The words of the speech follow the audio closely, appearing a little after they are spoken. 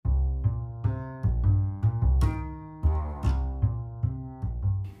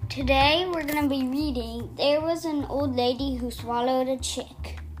Today we're going to be reading There Was an Old Lady Who Swallowed a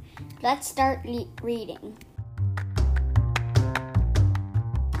Chick. Let's start reading.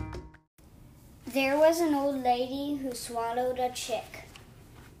 There was an old lady who swallowed a chick.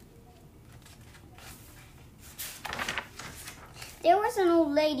 There was an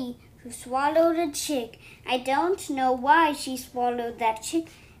old lady who swallowed a chick. I don't know why she swallowed that chick,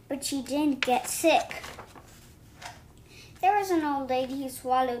 but she didn't get sick. There was an old lady who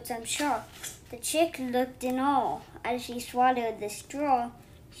swallowed some straw. The chick looked in awe as she swallowed the straw.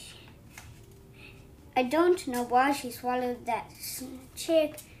 I don't know why she swallowed that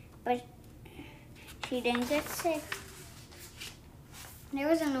chick, but she didn't get sick. There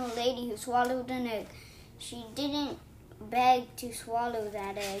was an old lady who swallowed an egg. She didn't beg to swallow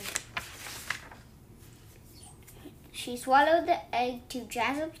that egg. She swallowed the egg to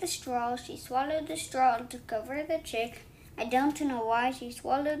jazz up the straw. She swallowed the straw to cover the chick. I don't know why she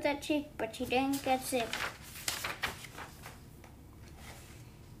swallowed that chick, but she didn't get sick.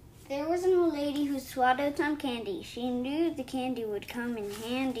 There was an old lady who swallowed some candy. She knew the candy would come in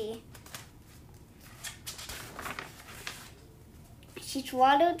handy. She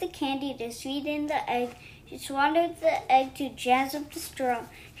swallowed the candy to sweeten the egg. She swallowed the egg to jazz up the straw.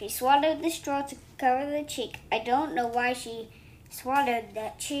 She swallowed the straw to cover the chick. I don't know why she swallowed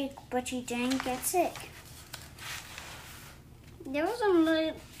that chick, but she didn't get sick. There was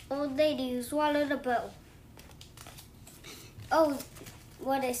an old lady who swallowed a bow. Oh,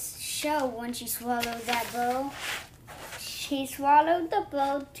 what a show when she swallowed that bow. She swallowed the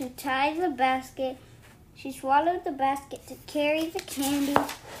bow to tie the basket. She swallowed the basket to carry the candy.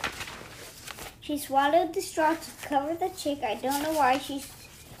 She swallowed the straw to cover the chick. I don't know why she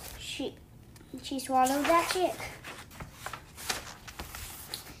swallowed that chick.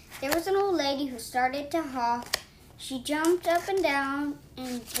 There was an old lady who started to hop. She jumped up and down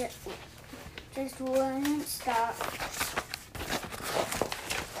and just wouldn't stop.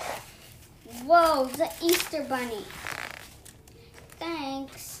 Whoa, the Easter Bunny.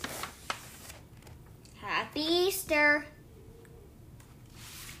 Thanks. Happy Easter.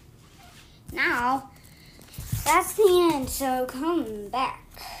 Now, that's the end, so come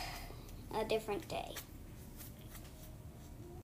back a different day.